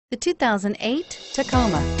The 2008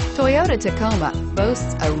 Tacoma. Toyota Tacoma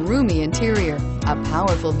boasts a roomy interior, a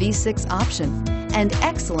powerful V6 option, and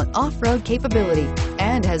excellent off-road capability,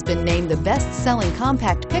 and has been named the best-selling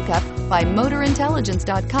compact pickup by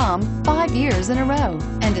MotorIntelligence.com 5 years in a row,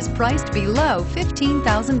 and is priced below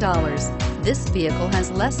 $15,000. This vehicle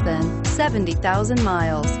has less than 70,000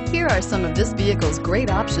 miles. Here are some of this vehicle's great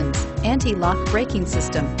options: anti-lock braking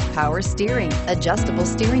system, power steering, adjustable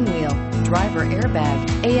steering wheel, driver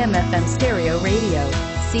airbag, AM/FM stereo radio,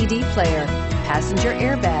 CD player, passenger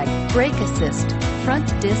airbag, brake assist, front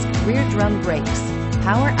disc rear drum brakes,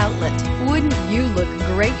 power outlet. Wouldn't you look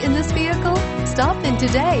great in this vehicle? Stop in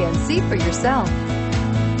today and see for yourself.